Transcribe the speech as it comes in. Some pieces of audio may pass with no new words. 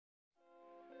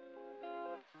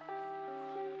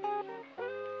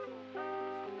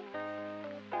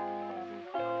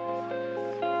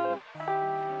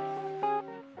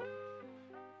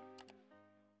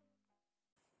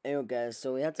know, guys.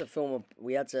 So we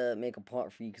had to make a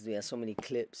part 3 because we had so many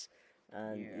clips,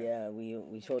 and yeah,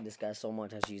 we showed this guy so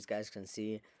much as you guys can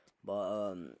see.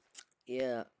 But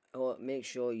yeah, make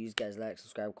sure you guys like,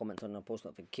 subscribe, comment on, and post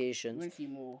notifications. You want to see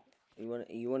more?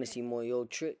 You want to see more Yo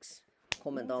tricks?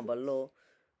 Comment down below.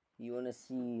 You want to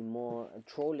see more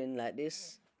trolling like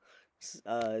this?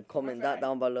 Comment that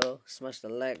down below. Smash the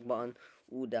like button.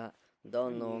 All that.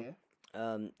 Don't know.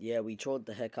 Yeah, we trolled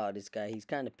the heck out of this guy. He's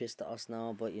kind of pissed at us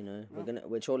now, but you know,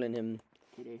 we're trolling him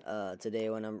today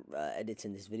when I'm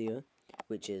editing this video,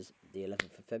 which is the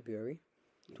 11th of February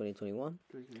 2021.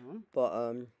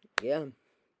 But yeah,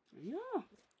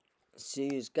 see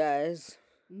you guys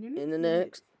in the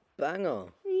next banger.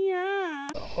 Yeah.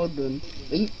 Hold on.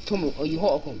 Tom, are you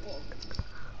hot or cold?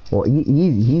 Well,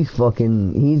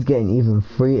 he's getting even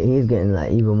free. He's getting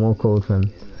like even more cold,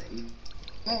 fam.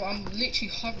 Bro, I'm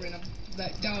literally hovering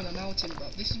like down a mountain, bro.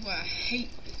 This is why I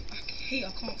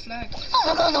can't flag.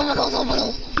 Oh my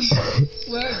god.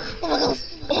 Where? Oh my god.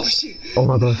 Oh shit. Oh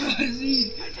my god.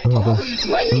 Oh my god.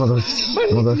 Oh my god.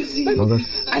 Oh my god. Oh my god.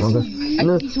 Oh my god.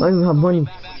 No, I don't even have money.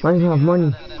 I don't even have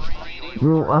money.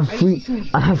 Bro,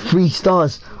 I have 3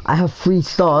 stars. I have 3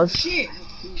 stars. Shit.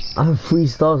 I have 3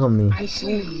 stars on me. I saw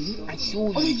you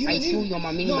on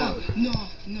my mini map. No.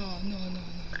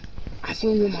 I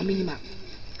saw you on my mini map.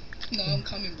 No, I'm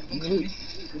coming, bro. I'm coming.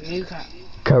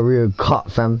 Career cut,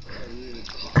 fam.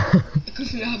 Good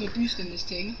thing I have a boost in this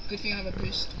thing.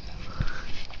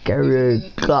 Career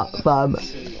cut, fam.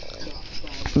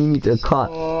 You need to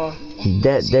cut.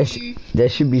 There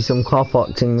should be some car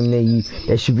park thing near you.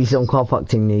 There should be some car park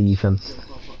thing near you, fam.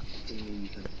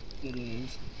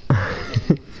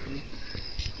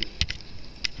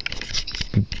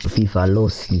 FIFA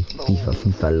Lossi.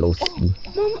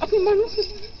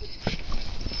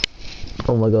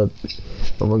 Oh my god.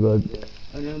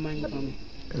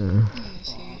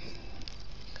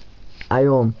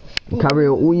 Ayo,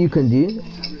 Carrier, all you can do.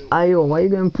 Ayo, why you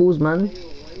going pause, man?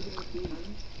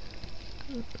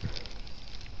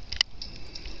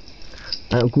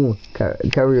 Cool.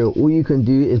 Carrier, all you can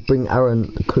do is bring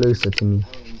Aaron closer to me.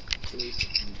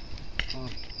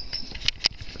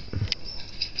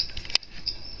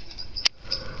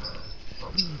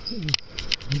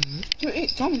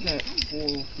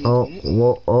 Oh,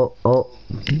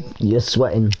 you're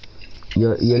sweating.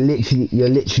 You're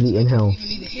literally in hell.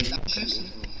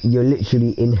 You're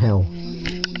literally in hell.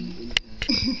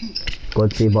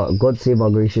 God save our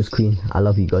gracious queen. I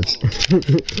love you, God.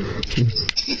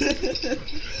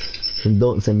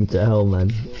 Don't send me to hell,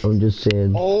 man. I'm just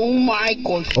saying. Oh my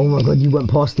god. Oh my god, you went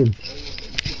past him.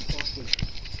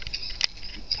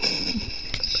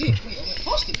 Shit, wait, I went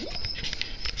past him.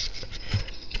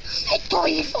 Oh,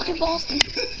 you fucking bastard.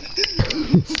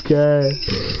 This guy.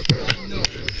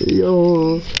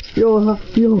 Yo,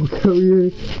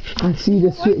 Career. I see the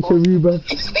switcheroo, bro.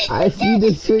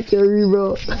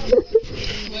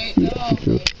 Wait,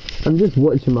 no. I'm just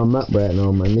watching my map right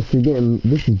now, man. This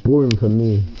is boring for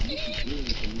me.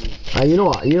 You know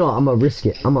what? I'ma risk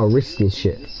it. I'ma risk this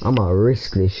shit. Yeah,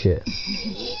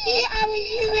 I'm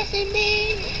using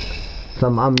me.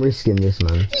 Fam, I'm risking this,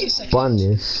 man. Bun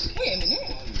this. Wait a minute.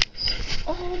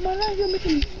 Oh my god, you're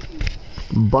making me.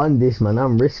 Bun this, man.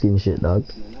 I'm risking shit, dog.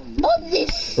 Bun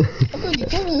this.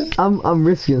 I'm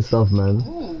risking stuff, man.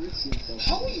 Oh,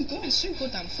 how are you going so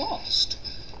goddamn fast?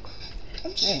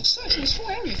 I'm just searching this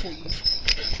whole area for you.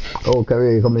 Oh,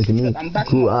 Career, you're coming to me. I'm back.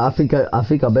 Cool. I think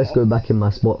I best go back in my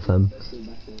spot, fam.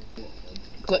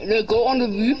 Go on the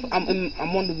roof. I'm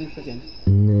on the roof again.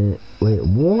 Nah, wait,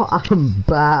 what? I'm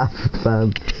baffed,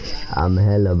 fam. I'm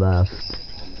hella baffed.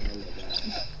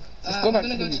 Go back to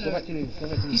the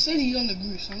roof. He said he's on the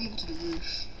roof, so I'm gonna go to the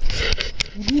roof.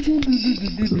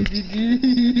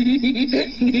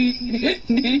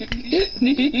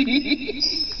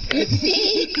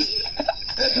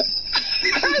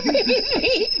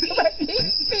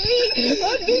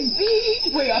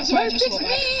 Wait, I swear I just saw a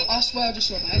bike. I swear I just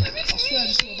saw a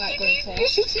bike going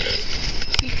fast.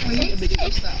 Wait a minute,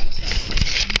 what's that?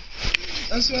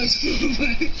 I swear I just saw a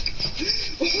bike.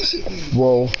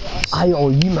 Whoa.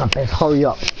 Ayo, you man best hurry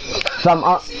up.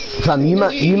 Fam, you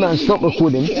man stop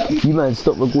recording. You man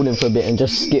stop recording for a bit and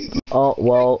just skip. Oh,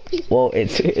 well,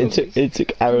 it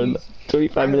took Aaron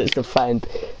 25 minutes to find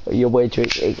your boy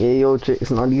Tricks, aka Yo Tricks.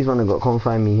 Now these ones got come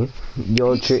find me.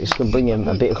 Yo Tricks can bring him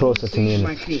a bit closer to me.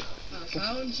 I'm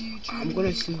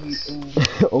gonna see you.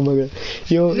 Oh my god.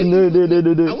 Yo, no.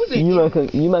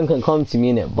 You man can come to me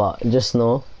in it, but just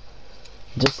know,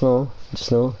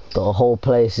 the whole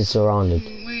place is surrounded.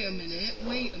 Wait a minute.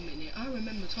 I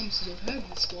remember Thomas's heard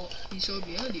this spot you showed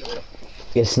me earlier.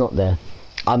 It's not there.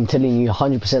 I'm telling you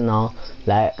 100% now.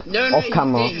 Like No, off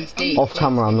camera, he's there. off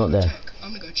camera, I'm not there.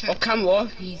 I'm gonna go check. Off camera,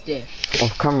 he's there.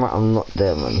 Off camera, I'm not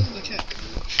there, man. I'm gonna go check.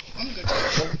 I'm gonna go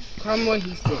check. Camera,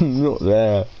 he's there. I'm not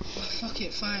there. Fuck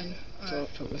it, fine. Alright.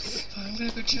 Thomas. Fine, I'm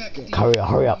gonna go check. the Hurry up,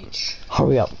 hurry up. beach.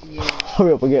 Hurry up. Yeah.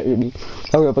 Hurry up and get to me.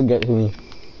 Hurry up and get to me.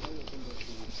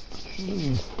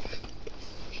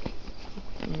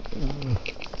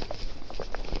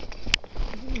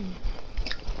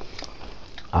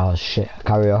 Oh shit,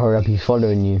 Carrier, hurry up, he's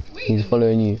following you. He's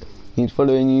following you. He's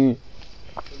following you.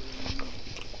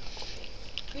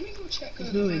 Let me go check.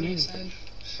 He's doing it.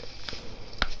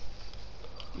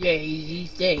 Yeah,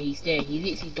 he's there, he's there. He's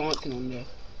literally dancing on there.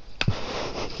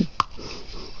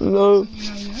 No,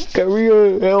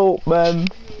 Carrier, help, man.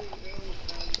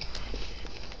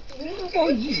 What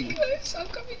are you? I'm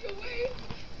coming your way.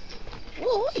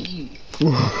 What are you?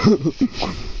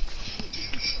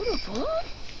 What the fuck?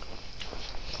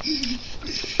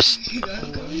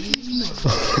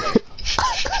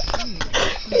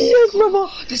 Yes, brother.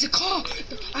 There's a car.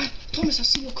 Thomas, I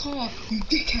see your car. You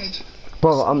dickhead.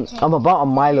 Bro, I'm about a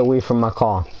mile away from my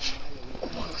car.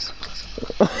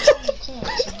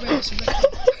 It's a red.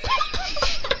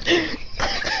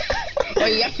 Oh,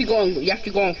 you have to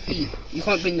go on feet. You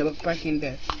can't bring the back in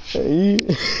there.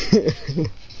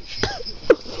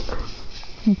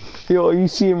 Yo, are you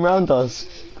seeing around us?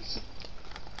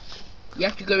 You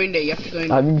have to go in there, you have to go in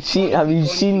there. Have you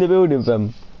seen the building,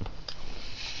 fam?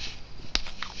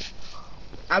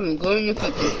 I'm going your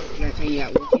feet. Like, yeah,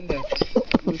 walk in there.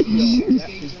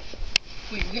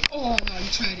 Wait. Oh no, you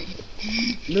tried it.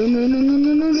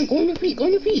 No. Go on your feet, go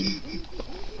on your feet.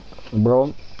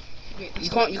 Bro, Wait, You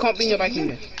can't bring your bike in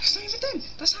there. That's not even them.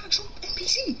 That's an actual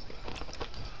NPC.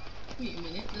 Wait a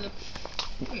minute.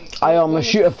 Wait. I'm a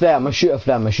shoot a flare, I'm a shoot a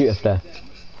flare.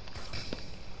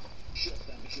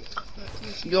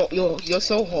 You're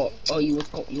so hot. Oh, you're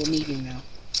medium now.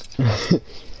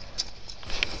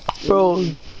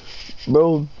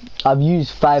 Bro, I've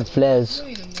used 5 flares.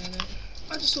 Wait a minute.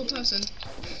 I just saw a person.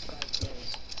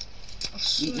 I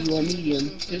swear You're to medium.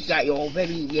 God. Just like you're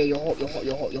very, yeah, you're hot. Wait, I'm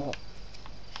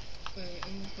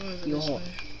over You're this hot. way.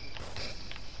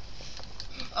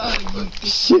 Ah, you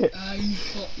Shit. Ah, you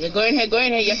fuck. Yeah, go in here,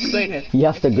 you have to go in here. You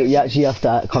have to go, you actually have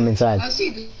to come inside. I see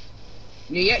the.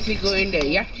 Yeah, you actually go in there,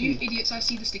 you have to. You idiots, I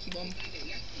see the sticky bomb.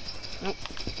 Oh,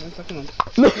 one second on.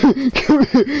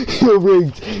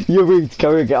 You're rigged.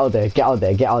 Carrier, get out there.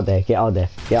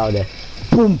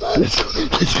 Boom. Let's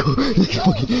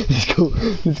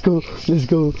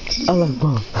go. Allah,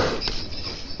 mom.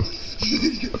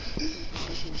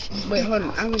 Wait, hold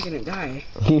on, I'm gonna die.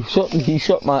 He shot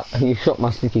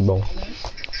my sticky ball.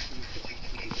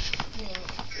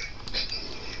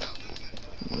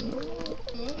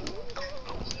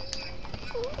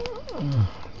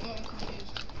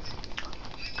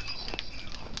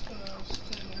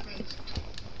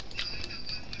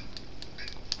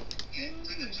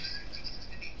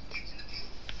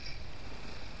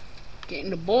 Get in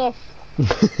the ball.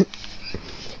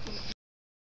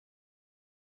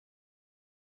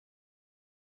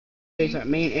 It's like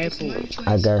main airport.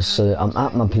 I guess so. I'm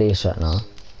at my place right now.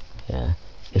 Yeah.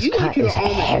 It's You kind, go to it's the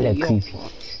army, hella yo. creepy.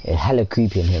 It's hella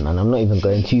creepy in here, man. I'm not even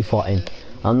going too far in.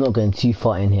 I'm not going too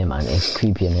far in here, man. It's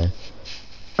creepy in here.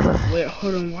 Wait,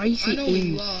 hold on, why is I he know where in?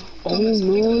 you are. Oh Thomas, I think I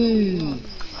know where you no. are.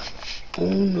 Oh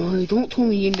no, don't tell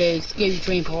me in the scary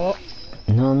train part.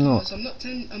 No, I'm not. Thomas,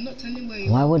 I'm not telling where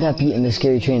you Why are. would I be in the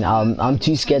scary train? I'm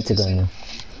too scared to go in there.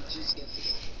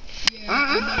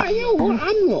 Yo,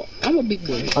 I'm not. I'm a big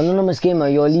boy. Anonymous gamer,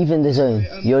 you're leaving the zone.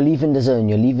 You're leaving the zone.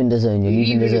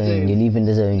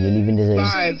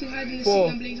 Five, You can hide in the 4. sea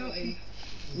and blink out in.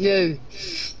 No,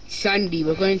 Sandy.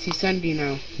 We're going to Sandy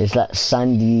now. It's like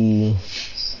sandy.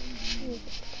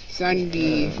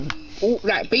 Sandy. All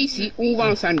like basically all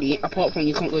around Sandy, apart from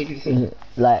you can't go to the thing.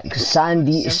 Like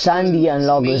sandy and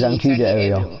Lagos and Kuda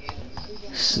area.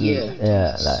 Yeah.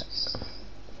 Yeah, like.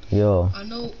 Yo. I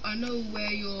know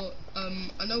where you're I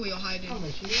know where you're hiding. I've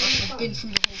been through the whole place.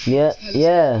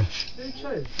 Yeah.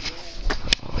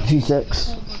 2 secs.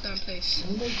 Whole goddamn place.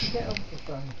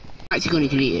 Actually gonna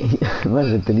delete it. What's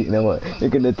it delete now? What? You're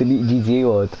gonna delete GTA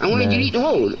or what? I'm gonna delete the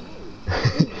whole.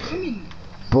 Come in.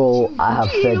 Bro, I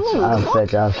have feds.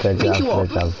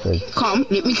 Come,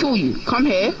 let me kill you. Come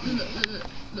here.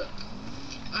 Look.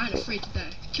 I ain't afraid to die.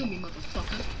 Kill me,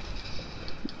 motherfucker.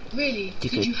 Really?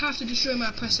 Did you have to destroy my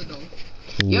oppressor though?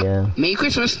 Yep. Yeah. Merry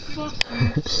Christmas. Fuck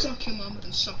you, suck your mum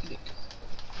and suck dick.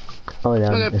 Oh yeah,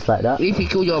 Okay. it's like that. If you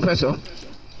kill your oppressor.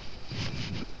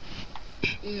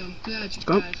 Yeah, I'm glad you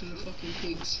Go. died from the fucking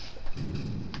pigs.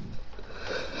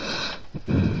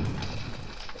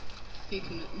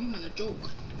 taking it. You man a joke.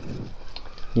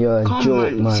 You're a Come joke,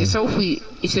 on, man. it's a selfie.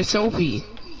 It's a selfie.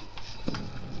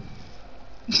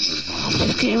 I'm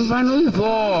just getting run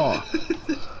over.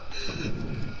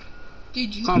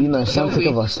 Dude, you Come. You man, stand selfie.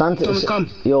 together. Stand Thomas, come.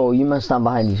 Yo, you man, stand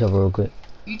behind each other real quick.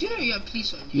 you do know you have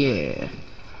police on you. Yeah.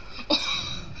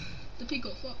 The pig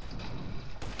got fucked.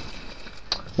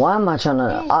 Why am I trying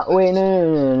to? Wait,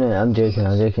 no. I'm joking.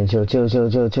 Chill. You're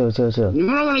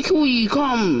not gonna kill you,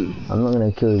 come. I'm not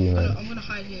gonna kill you, man. I'm gonna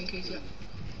hide here in case you.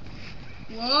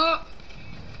 What?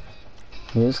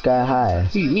 This guy high.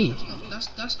 Who, me?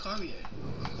 That's Cario.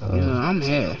 Yeah, I'm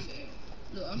here.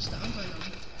 Look, I'm going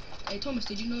on. Hey Thomas,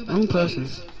 did you know about Wrong the person.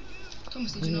 cave?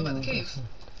 Thomas, did you know about the cave?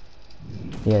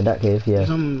 Yeah, that cave. Yeah.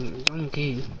 Some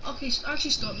kid. Okay,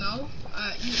 actually stop now.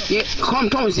 You got Yeah, come,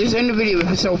 Thomas, let's end the video with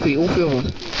a selfie, all three of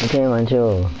them. Okay, man,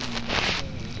 chill.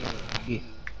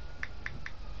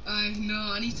 no,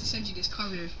 I need to send you this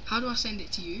Cario. How do I send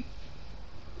it to you?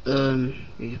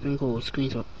 It's been called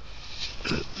screenshot.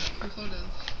 Hold on,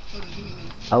 give me a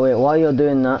minute. Oh wait, while you're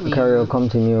doing that, Carrier, come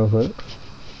to me real quick.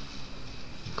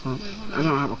 Come. Wait, hold I on.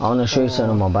 don't have a I wanna show you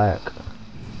something on my bike.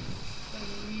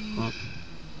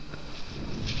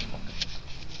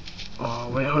 Oh,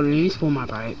 wait, hold on, let me spawn my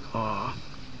bike. Oh.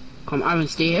 Come, Aaron,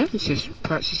 stay here. It's just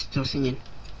practice still singing.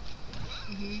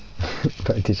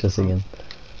 Practice your singing.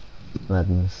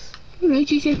 Madness. You know,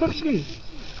 Jesus practicing.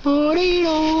 Hold it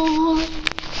on.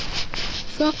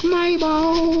 Suck my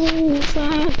balls.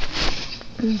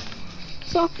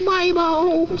 Suck my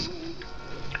balls.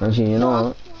 Actually, you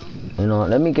know what?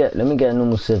 Let me get a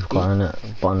normal Civ car and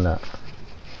bond that.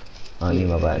 I need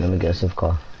my bike. Let me get a Civ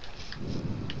car.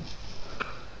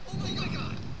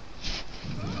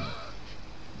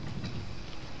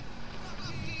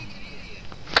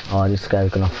 Oh, this guy's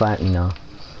gonna fight me now.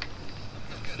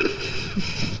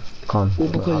 Come. All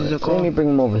because of the car. Let me bring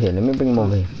him over here. No,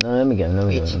 let me get him.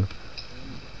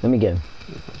 Let me get him.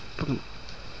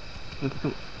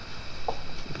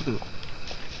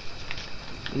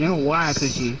 You know why I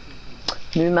push you?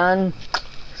 New man.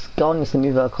 God needs to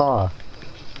move her car.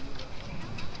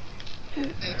 Hey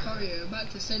Cario, I'm about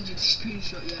to send you the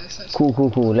screenshot. Yeah, it's such. Cool.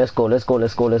 Let's go.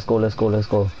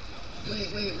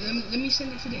 Wait, let me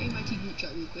send it to the AYT group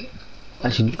chat real quick.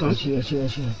 Actually. Wait, no,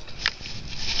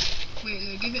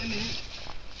 give it a minute.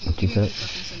 What do you think? I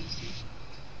can send it to you.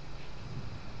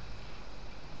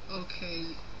 Okay.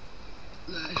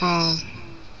 Like,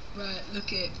 right,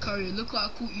 look at Cario. Look what I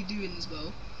caught you doing as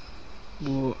well.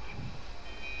 What?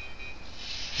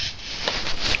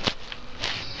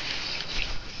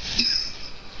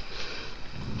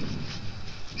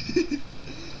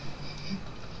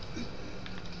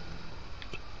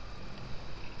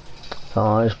 So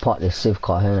I'll just park this Civ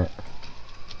car, innit?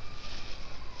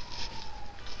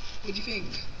 What do you think?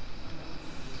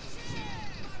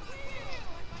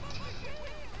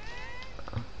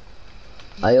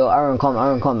 Ayo, Aaron, come.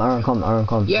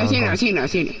 Yeah, I seen Aaron,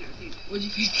 it. What do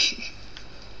you think?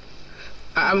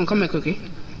 I will come back, okay?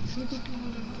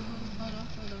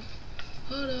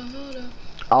 Hold on.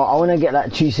 I wanna get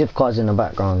like 2 Civ cars in the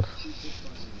background.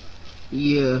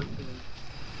 Yeah.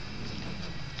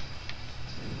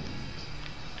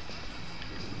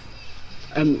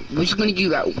 We're just gonna do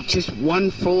like just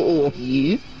one photo of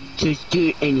you, just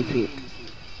do anything.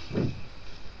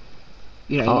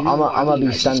 Yeah, I'm gonna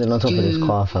be standing on top of this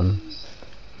car, fam.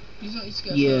 He's not used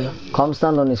to Yeah. Come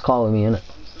stand on this car with me, innit?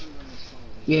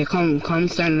 Yeah, come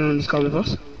stand on this car with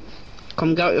us.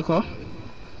 Come get out your car.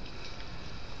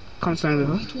 Come stand with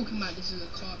What us. are you talking about? This is a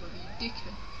car, bro. You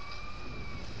dickhead.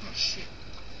 Oh shit.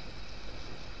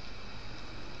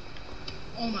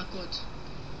 Oh my god.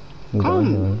 You got it,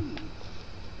 man.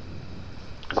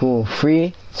 Cool.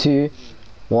 3, 2,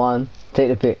 1. Take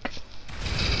the pic.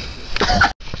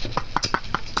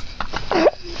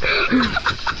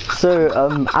 So,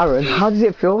 Aaron, how does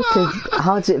it feel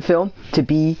to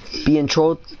be being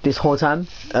trolled this whole time?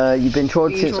 You've been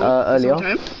trolled since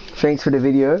earlier. Thanks for the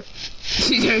video.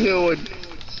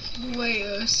 Wait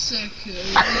a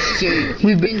second.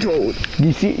 We've been trolled.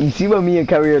 You see when me and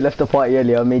Carrier left the party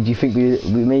earlier, made you think we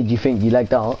made you think you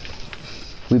lagged out.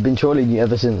 We've been trolling you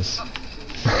ever since.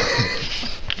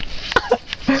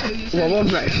 One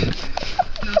place.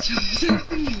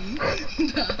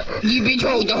 You've been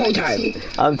trolled the whole time.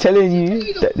 I'm telling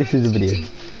you that this is a video.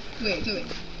 Wait.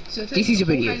 So This is a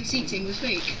video. hide and seek thing was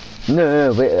fake.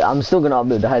 No, wait, I'm still gonna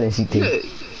upload the hide and seek thing.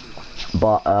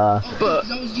 But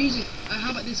Because I was using.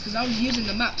 How about this? Because I was using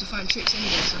the map to find tricks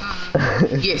anyway.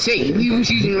 So Yeah, see, we was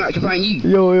using the right to find you.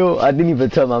 yo, I didn't even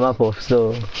turn my map off.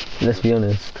 So let's be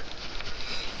honest.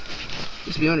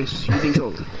 Let's be honest, you've been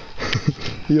trolled.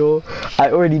 Yo,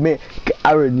 I already made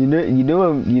Aaron. You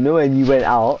know when you went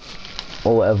out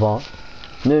or whatever.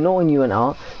 No, not when you went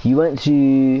out. You went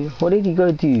to, what did you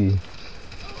go do?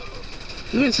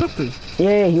 You went shopping.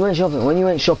 Yeah, he went shopping. When you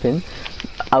went shopping,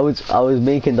 I was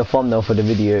making the thumbnail for the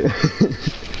video.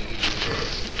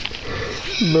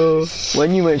 Bro,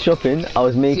 when you went shopping, I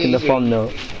was making the thumbnail.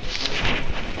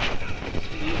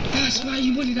 That's why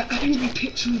you wanted that angry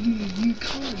picture of me. You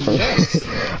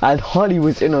can't. And Harley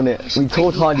was in on it. We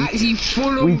told Harley.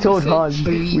 We told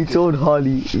Harley. We told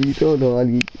Harley. We told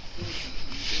Harley.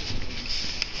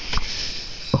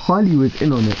 Harley was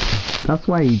in on it. That's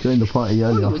why he joined the party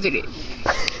earlier. Was it?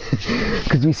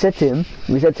 Because we said to him,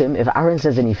 if Aaron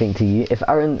says anything to you, if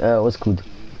Aaron, what's called,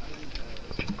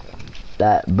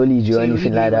 like bullies you or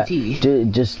anything like that,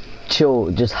 just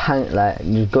chill, just hang, like,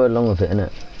 just go along with it,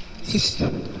 innit?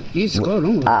 You just go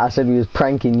along with it. I said we was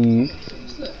pranking you,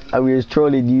 and we was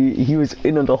trolling you. He was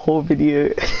in on the whole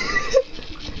video.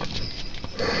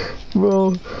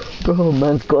 Bro,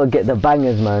 man's gotta get the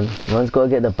bangers, man. Man's gotta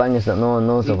get the bangers that no one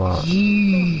knows about. Fuck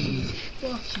you.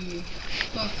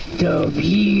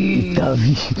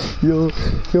 W.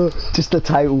 Yo, just the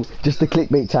title, just the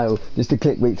clickbait title,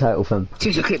 fam.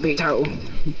 Just a clickbait title.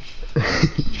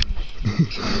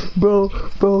 bro,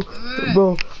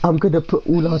 I'm gonna put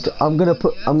all our, I'm gonna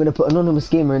put anonymous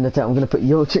gamer in the title, I'm gonna put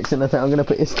yo chicks in the title, I'm gonna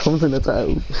put Istoms in the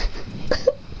title.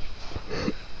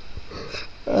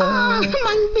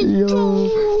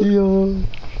 Yo.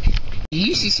 You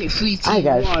used to say 3, 2, 1. Hi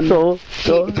guys, so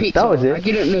that was it. I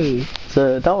didn't know.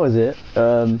 So that was it.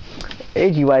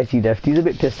 AGYT left. He's a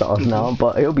bit pissed at us now,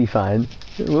 but he'll be fine.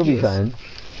 We'll be fine.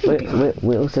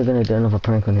 We're also gonna do another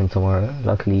prank on him tomorrow.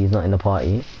 Luckily, he's not in the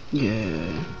party.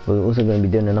 Yeah. We're also gonna be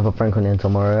doing another prank on him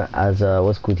tomorrow. As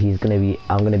what's called, I'm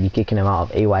gonna be kicking him out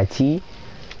of AYT.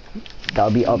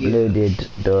 That'll be uploaded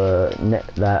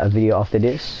a video after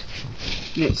this.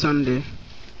 Next Sunday.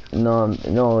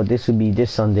 No, this will be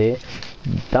this Sunday.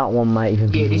 That one might even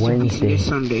be Wednesday. This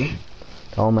Sunday.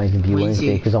 That one might even be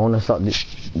Wednesday because I want to start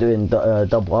doing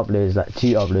double uploads, like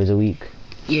 2 uploads a week.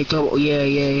 Yeah,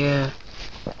 yeah.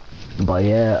 But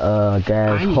yeah,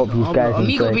 guys, hope you guys enjoy.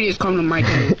 Amigo videos coming on my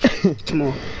channel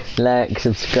tomorrow. Like,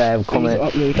 subscribe,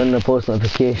 comment, turn the post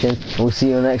notifications. We'll see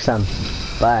you next time.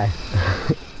 Bye.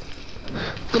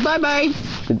 Goodbye, bye.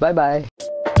 Goodbye, bye.